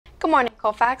Good morning,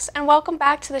 Colfax, and welcome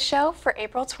back to the show for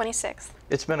April 26th.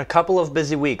 It's been a couple of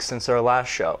busy weeks since our last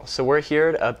show, so we're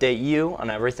here to update you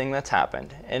on everything that's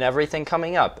happened and everything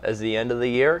coming up as the end of the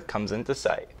year comes into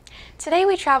sight. Today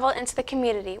we travel into the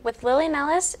community with Lily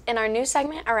Nellist in our new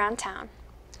segment Around Town.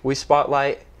 We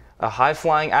spotlight a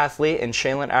high-flying athlete in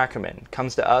Chelan Ackerman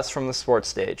comes to us from the sports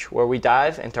stage, where we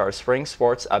dive into our spring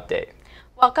sports update.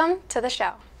 Welcome to the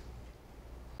show.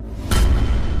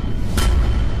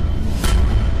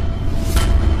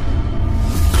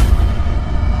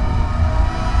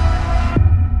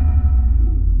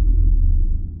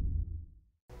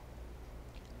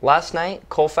 Last night,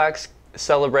 Colfax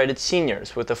celebrated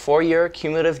seniors with a 4-year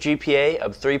cumulative GPA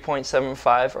of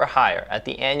 3.75 or higher at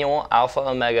the annual Alpha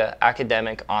Omega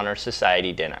Academic Honor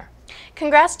Society dinner.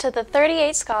 Congrats to the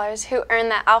 38 scholars who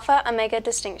earned the Alpha Omega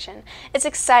distinction. It's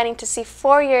exciting to see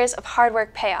 4 years of hard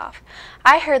work pay off.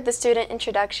 I heard the student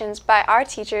introductions by our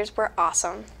teachers were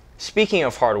awesome. Speaking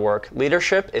of hard work,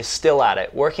 leadership is still at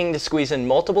it, working to squeeze in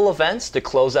multiple events to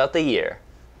close out the year.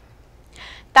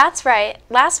 That's right.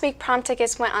 Last week prom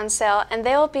tickets went on sale and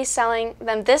they will be selling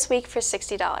them this week for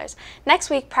 $60. Next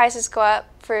week prices go up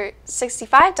for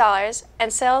 $65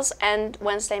 and sales end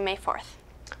Wednesday, May 4th.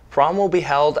 Prom will be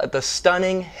held at the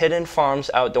stunning Hidden Farms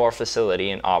Outdoor Facility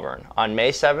in Auburn on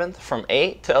May 7th from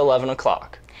 8 to 11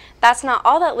 o'clock. That's not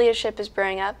all that leadership is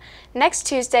brewing up. Next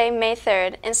Tuesday, May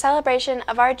 3rd, in celebration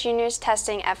of our juniors'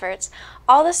 testing efforts,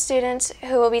 all the students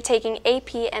who will be taking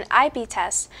AP and IB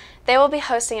tests, they will be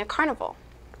hosting a carnival.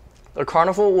 The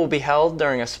carnival will be held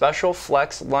during a special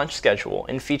flex lunch schedule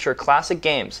and feature classic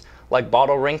games like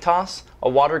bottle ring toss, a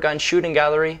water gun shooting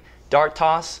gallery, dart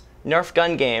toss, Nerf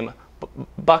gun game,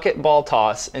 bucket ball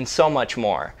toss, and so much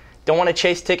more. Don't want to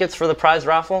chase tickets for the prize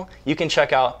raffle? You can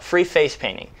check out free face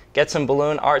painting, get some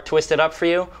balloon art twisted up for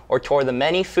you, or tour the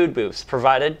many food booths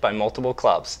provided by multiple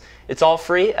clubs. It's all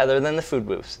free other than the food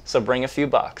booths, so bring a few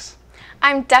bucks.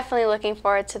 I'm definitely looking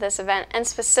forward to this event, and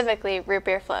specifically root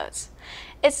beer floats.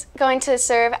 It's going to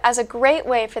serve as a great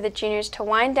way for the juniors to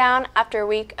wind down after a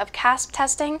week of CASP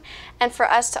testing and for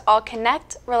us to all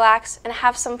connect, relax, and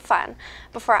have some fun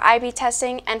before IB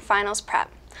testing and finals prep.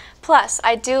 Plus,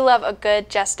 I do love a good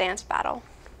Just Dance battle.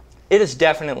 It is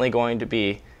definitely going to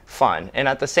be fun, and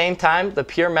at the same time, the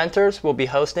Peer Mentors will be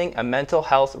hosting a mental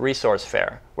health resource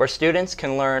fair where students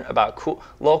can learn about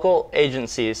local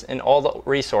agencies and all the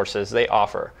resources they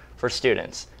offer for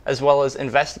students, as well as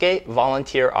investigate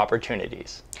volunteer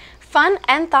opportunities. Fun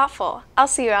and thoughtful. I'll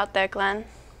see you out there, Glenn.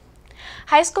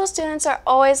 High school students are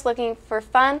always looking for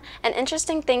fun and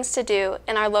interesting things to do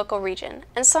in our local region,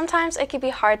 and sometimes it can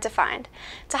be hard to find.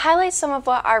 To highlight some of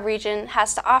what our region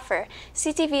has to offer,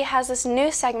 CTV has this new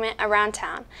segment Around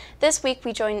Town. This week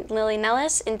we joined Lily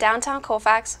Nellist in downtown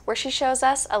Colfax, where she shows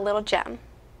us a little gem.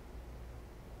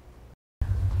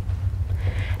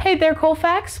 Hey there,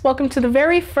 Colfax! Welcome to the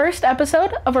very first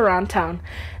episode of Around Town.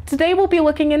 Today we'll be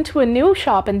looking into a new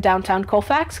shop in downtown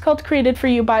Colfax called Created for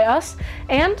You by Us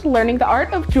and learning the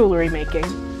art of jewelry making.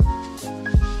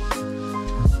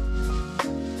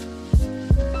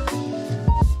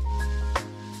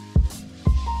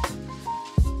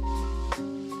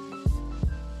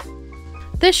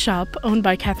 This shop, owned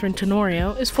by Catherine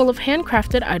Tenorio, is full of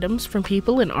handcrafted items from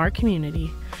people in our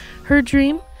community. Her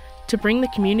dream? To bring the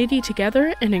community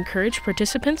together and encourage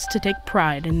participants to take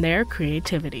pride in their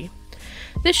creativity.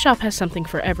 This shop has something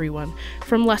for everyone,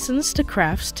 from lessons to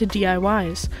crafts to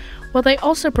DIYs, while they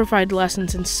also provide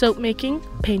lessons in soap making,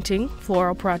 painting,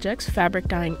 floral projects, fabric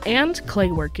dyeing, and clay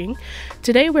working.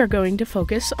 Today we're going to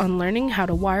focus on learning how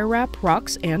to wire wrap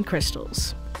rocks and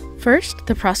crystals. First,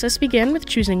 the process began with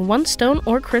choosing one stone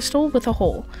or crystal with a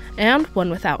hole, and one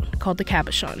without, called the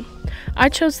cabochon. I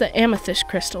chose the amethyst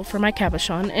crystal for my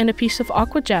cabochon and a piece of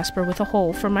aqua jasper with a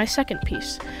hole for my second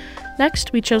piece.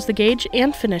 Next, we chose the gauge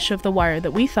and finish of the wire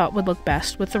that we thought would look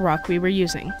best with the rock we were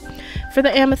using. For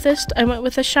the amethyst, I went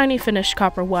with a shiny finished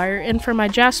copper wire, and for my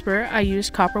jasper, I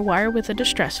used copper wire with a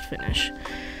distressed finish.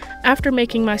 After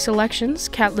making my selections,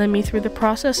 Kat led me through the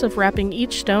process of wrapping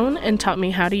each stone and taught me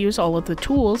how to use all of the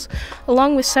tools,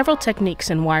 along with several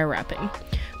techniques in wire wrapping.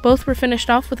 Both were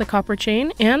finished off with a copper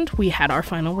chain, and we had our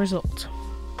final result.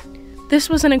 This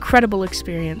was an incredible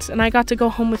experience, and I got to go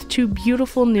home with 2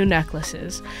 beautiful new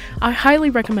necklaces. I highly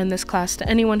recommend this class to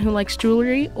anyone who likes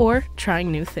jewelry or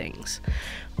trying new things.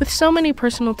 With so many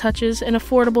personal touches and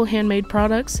affordable handmade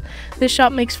products, this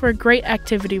shop makes for a great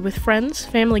activity with friends,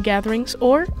 family gatherings,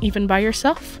 or even by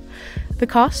yourself. The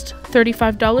cost?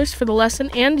 $35 for the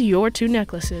lesson and your 2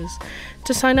 necklaces.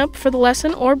 To sign up for the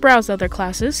lesson or browse other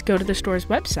classes, go to the store's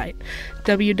website,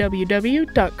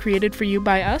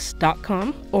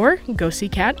 www.createdforyoubys.com, or go see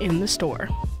Kat in the store.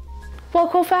 Well,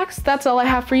 Colfax, that's all I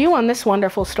have for you on this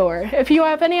wonderful store. If you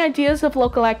have any ideas of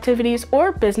local activities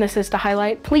or businesses to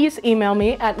highlight, please email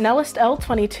me at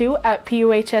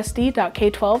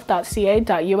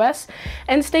nellist22@puhsd.k12.ca.us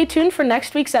and stay tuned for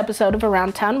next week's episode of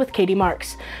Around Town with Katie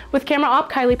Marks. With camera op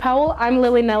Kylie Powell, I'm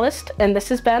Lily Nellist, and this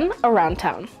has been Around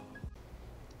Town.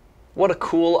 What a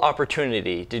cool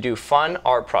opportunity to do fun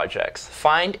art projects,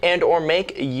 find and or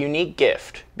make a unique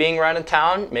gift. Being around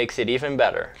town makes it even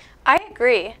better. I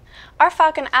agree. Our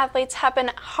Falcon athletes have been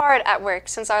hard at work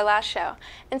since our last show,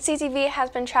 and CTV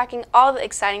has been tracking all the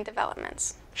exciting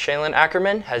developments. Chelan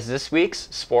Ackerman has this week's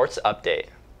sports update.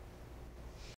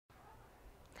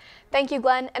 Thank you,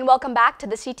 Glenn, and welcome back to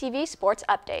the CTV Sports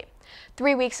Update.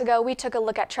 3 weeks ago, we took a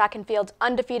look at track and field's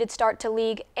undefeated start to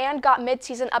league and got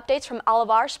mid-season updates from all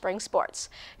of our spring sports.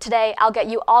 Today, I'll get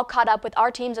you all caught up with our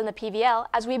teams in the PVL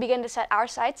as we begin to set our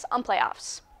sights on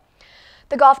playoffs.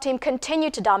 The golf team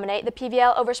continued to dominate the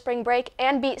PVL over spring break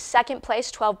and beat second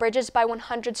place 12 Bridges by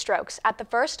 100 strokes at the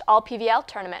first All-PVL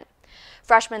tournament.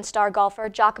 Freshman star golfer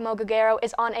Giacomo Guerrero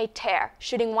is on a tear,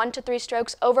 shooting 1 to 3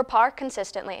 strokes over par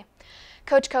consistently.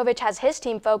 Coach Kovic has his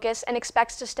team focused and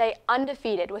expects to stay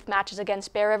undefeated with matches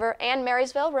against Bear River and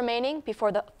Marysville remaining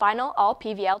before the final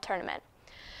All-PVL tournament.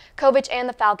 Kovic and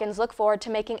the Falcons look forward to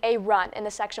making a run in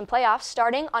the section playoffs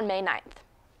starting on May 9th.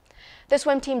 The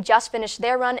swim team just finished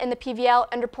their run in the PVL,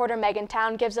 and reporter Megan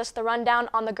Towne gives us the rundown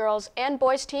on the girls' and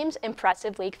boys' teams'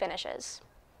 impressive league finishes.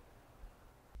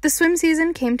 The swim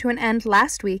season came to an end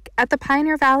last week at the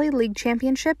Pioneer Valley League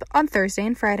Championship on Thursday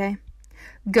and Friday.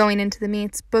 Going into the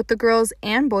meets, both the girls'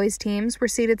 and boys' teams were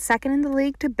seeded second in the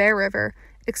league to Bear River,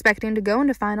 expecting to go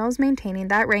into finals maintaining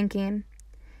that ranking.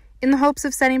 In the hopes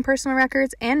of setting personal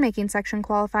records and making section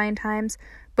qualifying times,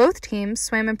 both teams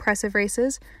swam impressive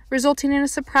races, resulting in a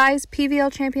surprise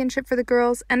PVL championship for the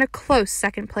girls and a close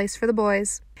second place for the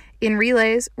boys. In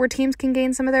relays, where teams can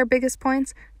gain some of their biggest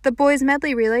points, the boys'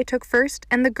 medley relay took first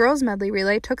and the girls' medley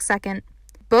relay took second.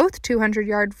 Both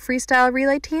 200-yard freestyle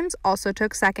relay teams also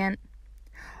took second.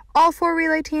 All 4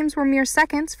 relay teams were mere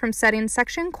seconds from setting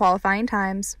section qualifying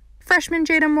times. Freshman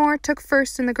Jada Moore took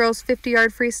first in the girls'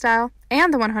 50-yard freestyle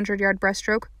and the 100-yard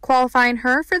breaststroke, qualifying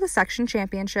her for the section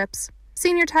championships.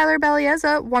 Senior Tyler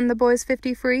Belieza won the boys'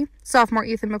 50 free, sophomore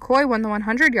Ethan McCoy won the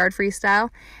 100-yard freestyle,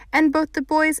 and both the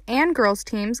boys and girls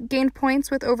teams gained points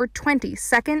with over 20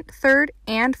 second, third,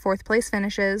 and fourth place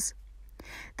finishes.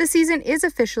 The season is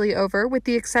officially over with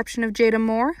the exception of Jada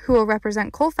Moore, who will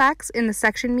represent Colfax in the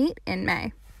section meet in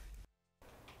May.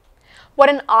 What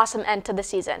an awesome end to the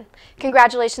season.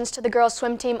 Congratulations to the girls'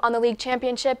 swim team on the league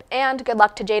championship, and good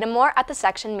luck to Jada Moore at the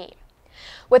section meet.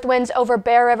 With wins over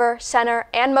Bear River, Center,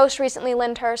 and most recently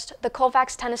Lyndhurst, the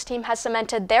Colfax tennis team has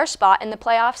cemented their spot in the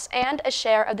playoffs and a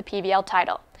share of the PVL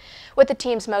title. With the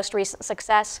team's most recent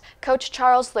success, Coach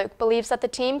Charles Luke believes that the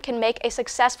team can make a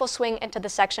successful swing into the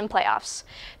section playoffs.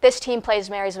 This team plays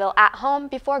Marysville at home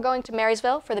before going to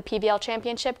Marysville for the PVL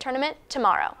championship tournament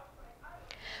tomorrow.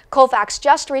 Colfax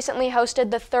just recently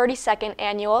hosted the 32nd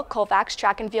annual Colfax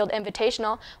Track and Field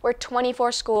Invitational, where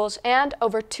 24 schools and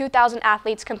over 2,000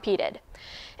 athletes competed.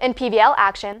 In PVL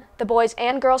action, the boys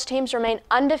and girls teams remain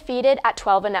undefeated at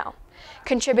 12-0.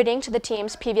 Contributing to the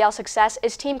team's PVL success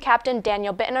is team captain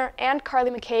Daniel Bittner and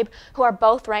Carly McCabe, who are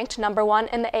both ranked number 1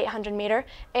 in the 800-meter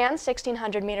and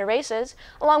 1,600-meter races,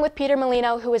 along with Peter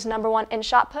Molino, who is number 1 in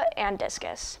shot put and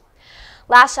discus.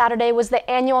 Last Saturday was the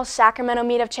annual Sacramento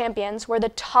Meet of Champions, where the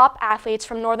top athletes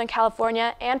from Northern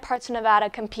California and parts of Nevada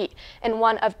compete in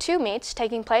one of 2 meets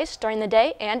taking place during the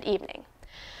day and evening.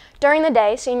 During the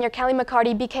day, senior Kelly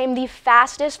McCarty became the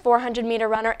fastest 400-meter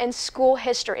runner in school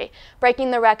history,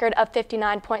 breaking the record of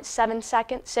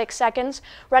 59.6 seconds,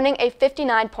 running a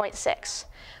 59.6.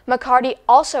 McCarty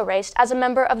also raced as a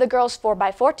member of the girls'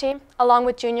 4x4 team, along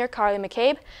with junior Carly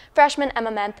McCabe, freshman Emma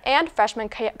Menth, and freshman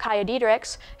Kaya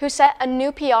Diedrichs, who set a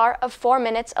new PR of 4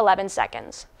 minutes 11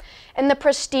 seconds. In the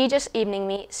prestigious evening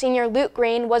meet, senior Luke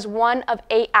Green was one of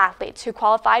 8 athletes who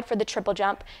qualified for the triple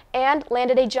jump and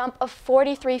landed a jump of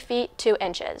 43 feet 2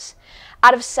 inches.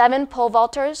 Out of 7 pole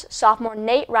vaulters, sophomore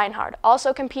Nate Reinhardt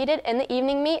also competed in the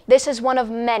evening meet. This is one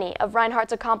of many of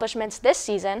Reinhardt's accomplishments this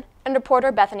season, and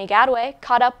reporter Bethany Gadway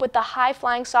caught up with the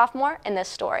high-flying sophomore in this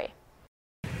story.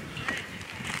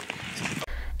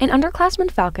 An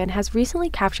underclassman Falcon has recently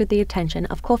captured the attention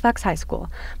of Colfax High School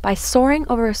by soaring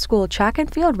over a school track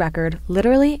and field record,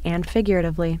 literally and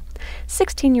figuratively.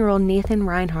 16-year-old Nathan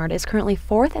Reinhardt is currently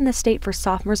 4th in the state for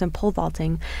sophomores in pole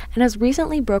vaulting and has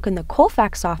recently broken the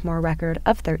Colfax sophomore record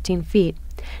of 13 feet.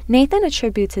 Nathan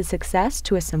attributes his success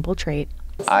to a simple trait.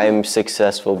 I'm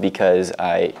successful because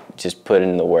I just put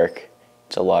in the work.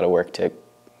 It's a lot of work to,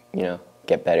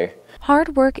 get better.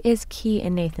 Hard work is key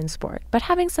in Nathan's sport, but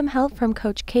having some help from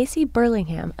Coach Casey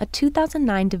Burlingham, a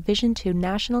 2009 Division II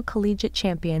National Collegiate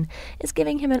Champion, is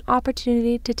giving him an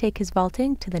opportunity to take his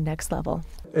vaulting to the next level.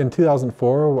 In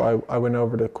 2004, I went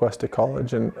over to Cuesta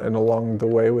College, and along the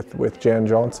way with Jan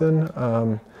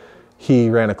Johnson,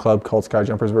 he ran a club called Sky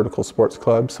Jumpers Vertical Sports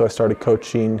Club, so I started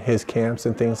coaching his camps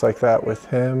and things like that with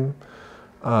him.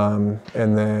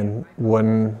 And then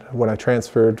when I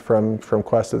transferred from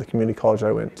Cuesta to the community college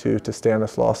I went to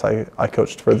Stanislaus, I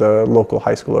coached for the local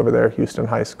high school over there, Houston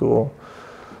High School.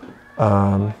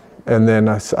 And then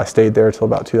I stayed there till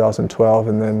about 2012,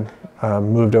 and then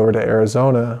moved over to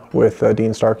Arizona with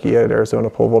Dean Starkey at Arizona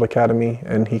Pole Vault Academy,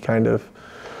 and he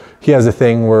has a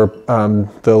thing where the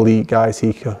elite guys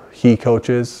he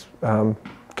coaches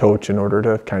coach in order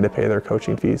to kind of pay their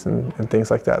coaching fees and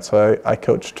things like that. So I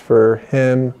coached for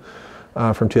him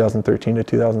from 2013 to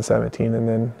 2017,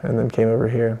 and then came over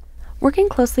here. Working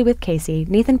closely with Casey,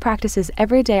 Nathan practices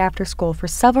every day after school for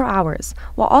several hours,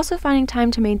 while also finding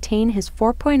time to maintain his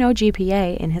 4.0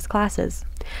 GPA in his classes.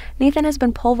 Nathan has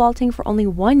been pole vaulting for only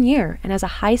 1 year and has a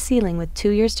high ceiling with 2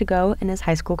 years to go in his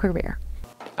high school career.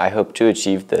 I hope to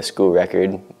achieve the school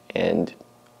record and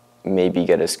maybe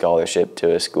get a scholarship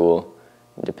to a school.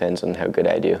 It depends on how good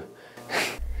I do.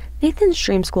 Nathan's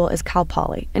dream school is Cal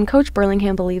Poly, and Coach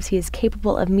Burlingham believes he is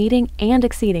capable of meeting and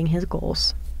exceeding his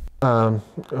goals.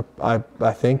 I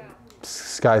think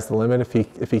sky's the limit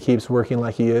if he keeps working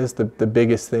like he is. The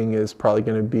biggest thing is probably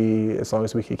going to be as long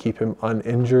as we can keep him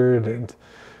uninjured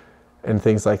and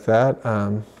things like that.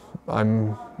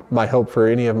 My hope for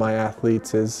any of my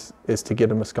athletes is to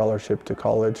get him a scholarship to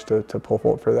college to pole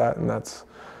vault for that, and that's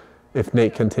if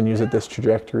Nate continues at this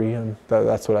trajectory, and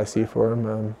that's what I see for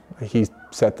him. He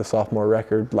set the sophomore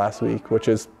record last week, which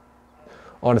is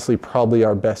honestly probably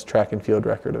our best track and field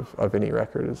record of any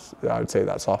record. I would say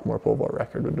that sophomore pole vault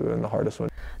record would have been the hardest one.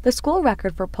 The school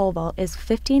record for pole vault is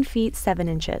 15 feet 7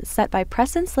 inches, set by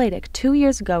Preston Sladek 2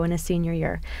 years ago in his senior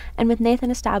year. And with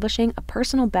Nathan establishing a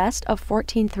personal best of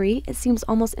 14.3, it seems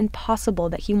almost impossible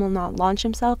that he will not launch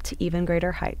himself to even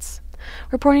greater heights.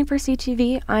 Reporting for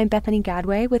CTV, I'm Bethany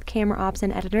Gadway with camera ops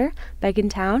and editor Megan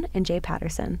Towne and Jay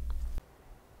Patterson.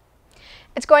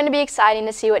 It's going to be exciting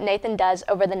to see what Nathan does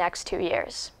over the next 2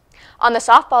 years. On the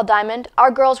softball diamond,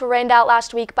 our girls were rained out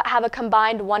last week but have a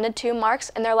combined 1-2 marks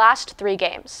in their last 3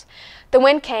 games. The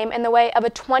win came in the way of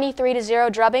a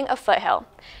 23-0 drubbing of Foothill.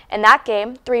 In that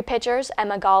game, 3 pitchers,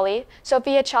 Emma Gali,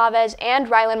 Sofia Chavez, and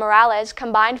Rylan Morales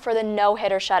combined for the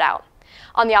no-hitter shutout.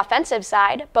 On the offensive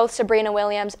side, both Sabrina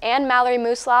Williams and Mallory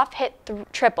Musloff hit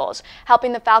triples,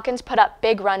 helping the Falcons put up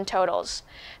big run totals.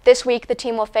 This week, the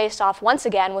team will face off once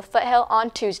again with Foothill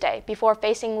on Tuesday, before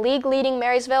facing league-leading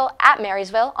Marysville at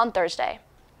Marysville on Thursday.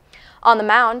 On the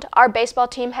mound, our baseball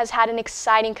team has had an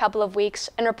exciting couple of weeks,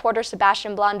 and reporter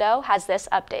Sebastien Blondeau has this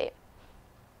update.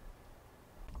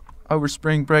 Over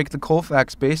spring break, the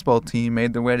Colfax baseball team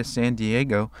made their way to San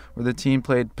Diego, where the team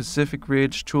played Pacific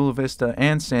Ridge, Chula Vista,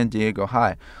 and San Diego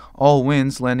High, all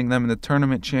wins landing them in the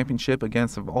tournament championship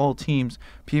against, of all teams,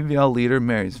 PVL leader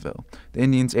Marysville. The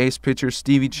Indians' ace pitcher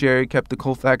Stevie Cherry kept the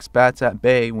Colfax bats at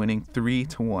bay, winning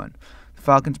 3-1. The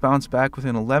Falcons bounced back with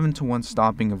an 11-1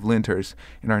 stomping of Lyndhurst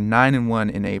and are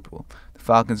 9-1 in April. The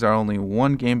Falcons are only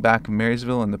 1 game back of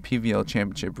Marysville in the PVL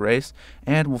championship race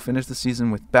and will finish the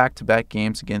season with back-to-back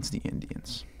games against the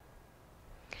Indians.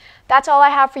 That's all I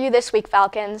have for you this week,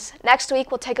 Falcons. Next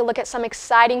week, we'll take a look at some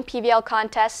exciting PVL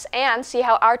contests and see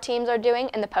how our teams are doing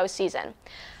in the postseason.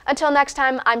 Until next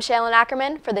time, I'm Chelan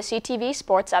Ackerman for the CTV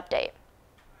Sports Update.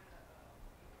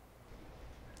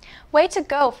 Way to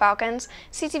go, Falcons!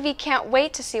 CTV can't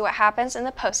wait to see what happens in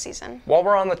the postseason. While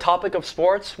we're on the topic of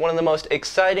sports, one of the most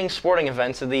exciting sporting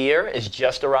events of the year is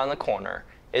just around the corner.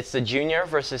 It's the junior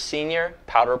versus senior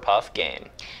powder puff game.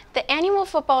 The annual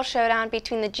football showdown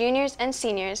between the juniors and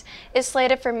seniors is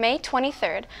slated for May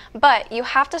 23rd, but you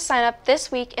have to sign up this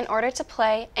week in order to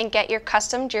play and get your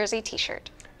custom jersey t-shirt.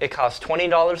 It costs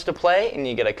 $20 to play, and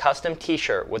you get a custom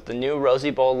t-shirt with the new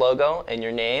Rosie Bowl logo and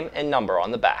your name and number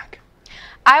on the back.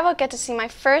 I will get to see my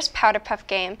first powder puff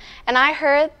game, and I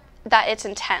heard that it's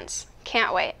intense.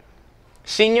 Can't wait.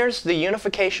 Seniors, the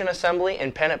Unification Assembly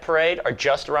and Pennant Parade are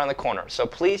just around the corner, so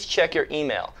please check your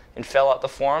email and fill out the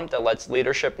form that lets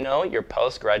leadership know your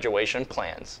post-graduation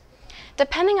plans.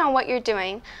 Depending on what you're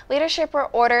doing, leadership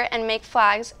will order and make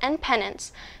flags and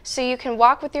pennants so you can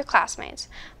walk with your classmates.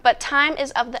 But time is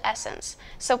of the essence,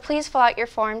 so please fill out your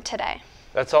form today.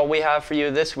 That's all we have for you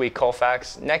this week,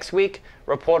 Colfax. Next week,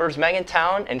 reporters Megan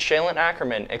Towne and Chelan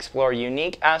Ackerman explore a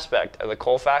unique aspect of the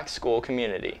Colfax school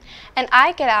community. And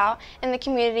I get out in the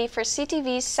community for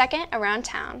CTV's Second Around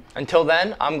Town. Until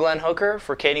then, I'm Glenn Hooker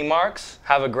for Katie Marks.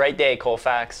 Have a great day,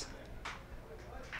 Colfax.